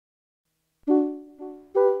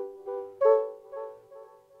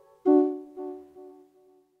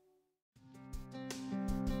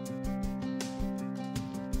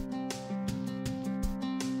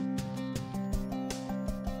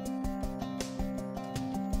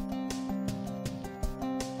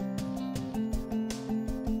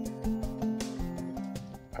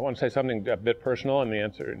want to say something a bit personal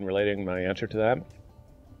in relating my answer to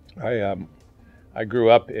that. I grew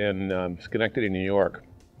up in Schenectady, New York,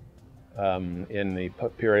 in the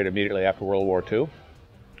period immediately after World War II.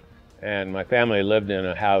 And my family lived in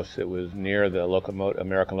a house that was near the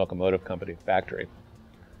American Locomotive Company factory.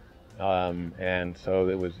 And so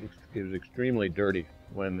it was extremely dirty.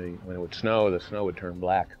 When it would snow, the snow would turn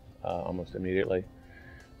black almost immediately.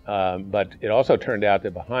 But it also turned out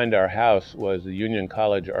that behind our house was the Union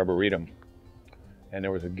College Arboretum. And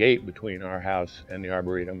there was a gate between our house and the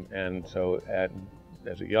Arboretum. And so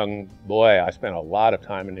as a young boy, I spent a lot of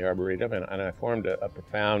time in the Arboretum, and I formed a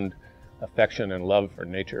profound affection and love for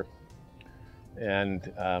nature.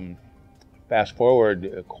 And fast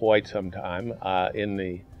forward quite some time, in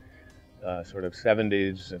the sort of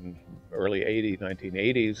 70s and early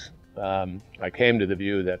 1980s, I came to the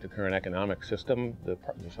view that the current economic system, the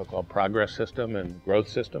so-called progress system and growth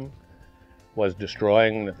system, was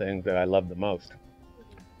destroying the things that I loved the most.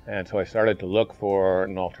 And so I started to look for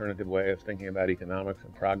an alternative way of thinking about economics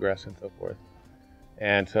and progress and so forth.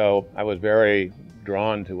 And so I was very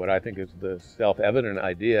drawn to what I think is the self-evident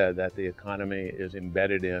idea that the economy is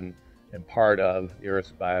embedded in and part of the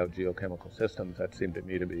Earth's biogeochemical systems. That seemed to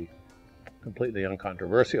me to be completely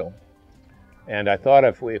uncontroversial. And I thought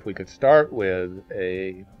if we could start with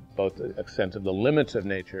both a sense of the limits of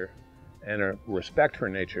nature and a respect for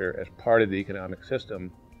nature as part of the economic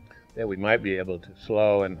system, that we might be able to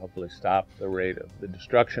slow and hopefully stop the rate of the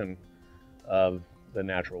destruction of the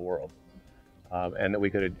natural world. And that we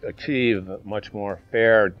could achieve a much more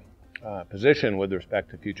fair position with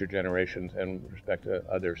respect to future generations and with respect to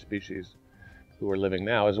other species who are living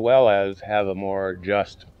now, as well as have a more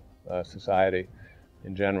just society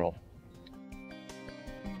in general.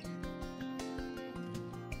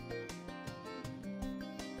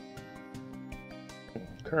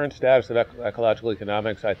 Current status of ecological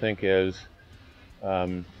economics, I think, is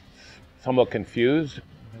somewhat confused.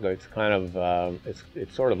 It's kind of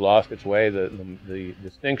it's sort of lost its way. The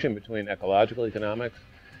distinction between ecological economics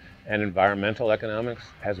and environmental economics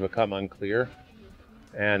has become unclear,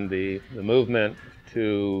 and the movement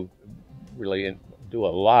to really do a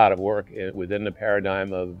lot of work within the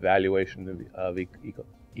paradigm of valuation of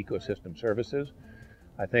ecosystem services,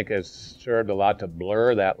 I think, has served a lot to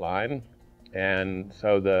blur that line. And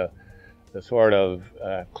so the sort of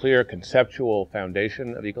clear conceptual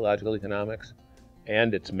foundation of ecological economics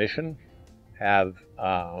and its mission have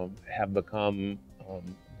become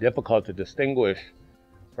difficult to distinguish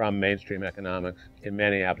from mainstream economics in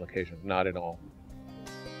many applications, not in all.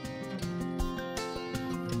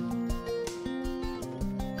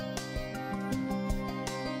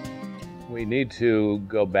 We need to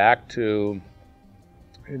go back to,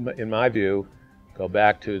 in my view, go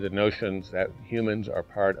back to the notions that humans are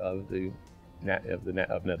part of the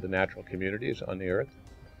natural communities on the Earth.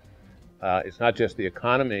 It's not just the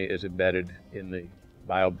economy is embedded in the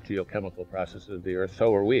biogeochemical processes of the Earth,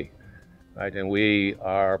 so are we, right? And we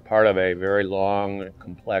are part of a very long,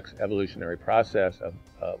 complex evolutionary process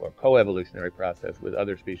or co-evolutionary process with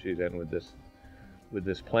other species and with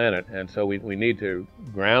this planet. And so we need to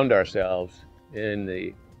ground ourselves in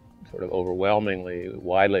the sort of overwhelmingly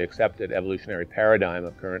widely accepted evolutionary paradigm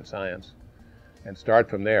of current science and start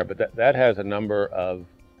from there. But that has a number of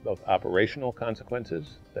both operational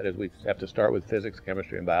consequences. That is, we have to start with physics,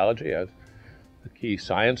 chemistry, and biology as the key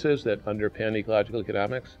sciences that underpin ecological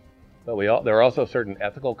economics. But there are also certain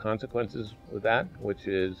ethical consequences with that, which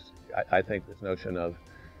is, I think, this notion of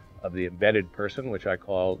the embedded person, which I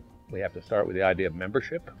call, we have to start with the idea of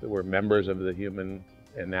membership, that we're members of the human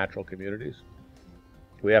and natural communities.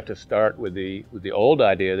 We have to start with the old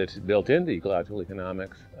idea that's built into ecological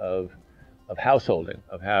economics of householding,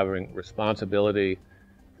 of having responsibility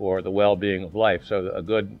for the well-being of life. So a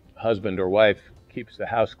good husband or wife keeps the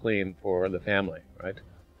house clean for the family, right?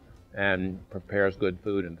 And prepares good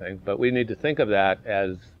food and things. But we need to think of that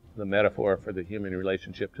as the metaphor for the human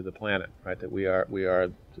relationship to the planet, right? That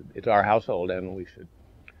it's our household and we should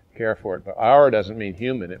care for it. But our doesn't mean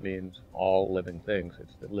human, it means all living things.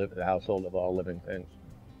 It's the household of all living things.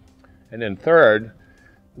 And then third,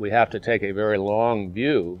 we have to take a very long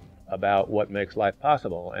view about what makes life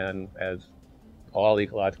possible. And as all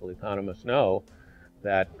ecological economists know,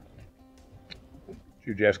 that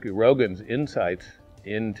Krzyzewski-Rogan's insights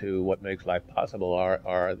into what makes life possible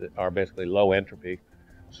are basically low entropy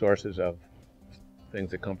sources of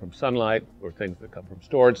things that come from sunlight or things that come from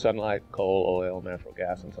stored sunlight, coal, oil, natural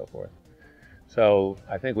gas, and so forth. So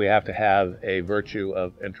I think we have to have a virtue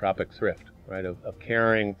of entropic thrift, right, of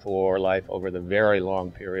caring for life over the very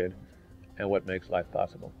long period and what makes life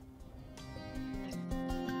possible.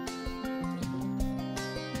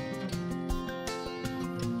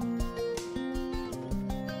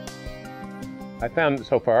 I found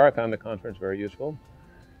the conference very useful.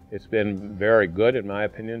 It's been very good, in my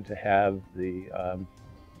opinion, to have the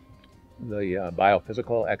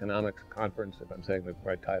Biophysical Economics Conference, if I'm saying the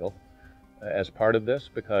right title, as part of this,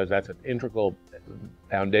 because that's an integral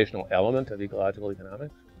foundational element of ecological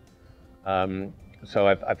economics. So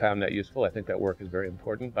I found that useful. I think that work is very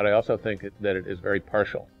important, but I also think that it is very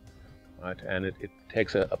partial, right? And it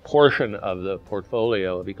takes a portion of the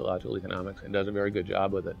portfolio of ecological economics and does a very good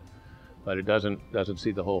job with it, but it doesn't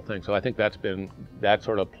see the whole thing. So I think that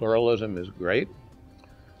sort of pluralism is great,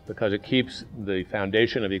 because it keeps the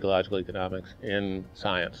foundation of ecological economics in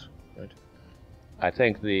science, right? I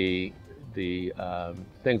think the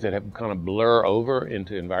things that have kind of blur over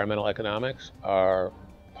into environmental economics are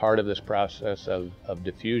part of this process of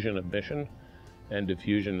diffusion of mission and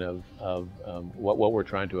diffusion of what we're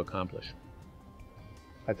trying to accomplish.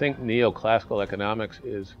 I think neoclassical economics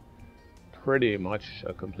is pretty much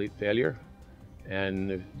a complete failure, and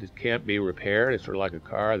it can't be repaired. It's sort of like a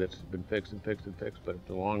car that's been fixed and fixed and fixed, but it's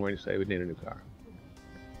a long way to say we need a new car.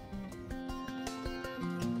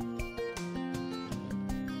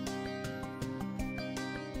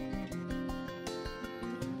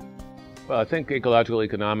 Well, I think ecological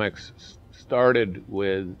economics started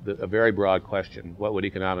with a very broad question. What would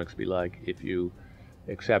economics be like if you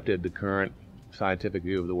accepted the current scientific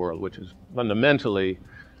view of the world, which is fundamentally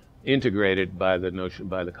integrated by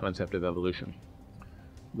the concept of evolution?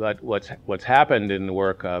 But what's happened in the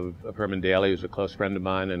work of Herman Daly, who's a close friend of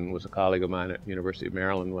mine and was a colleague of mine at the University of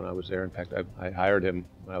Maryland when I was there. In fact, I hired him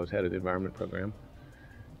when I was head of the environment program.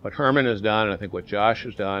 What Herman has done, and I think what Josh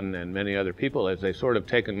has done, and many other people, is they've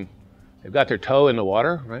got their toe in the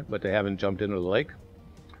water, right? But they haven't jumped into the lake.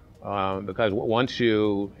 Because once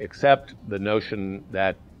you accept the notion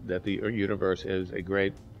that the universe is a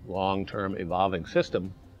great long-term evolving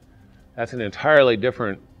system, that's an entirely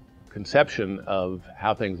different conception of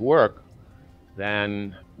how things work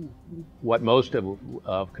than what most of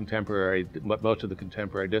the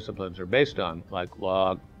contemporary disciplines are based on, like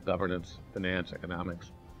law, governance, finance,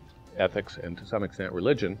 economics, ethics, and to some extent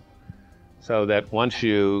religion. So that once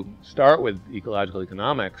you start with ecological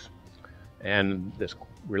economics and this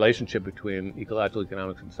relationship between ecological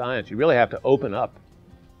economics and science, you really have to open up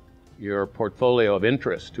your portfolio of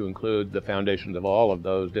interests to include the foundations of all of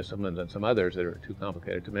those disciplines and some others that are too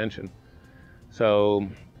complicated to mention. So,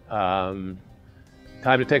 time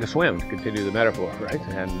to take a swim, to continue the metaphor, right?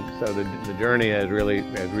 And so the journey has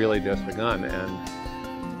really just begun, and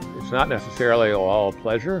it's not necessarily all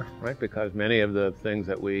pleasure, right? Because many of the things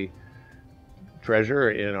that we treasure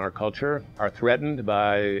in our culture are threatened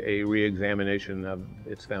by a re-examination of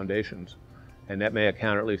its foundations, and that may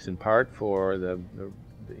account, at least in part, for the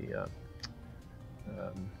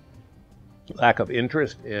lack of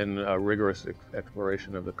interest in a rigorous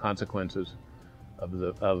exploration of the consequences of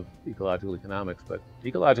ecological economics. But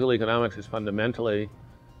ecological economics is fundamentally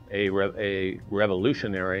a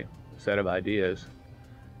revolutionary set of ideas,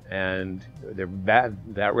 and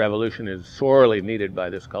that revolution is sorely needed by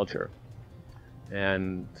this culture.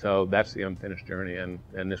 And so that's the unfinished journey, and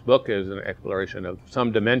this book is an exploration of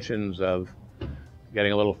some dimensions of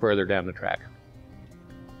getting a little further down the track.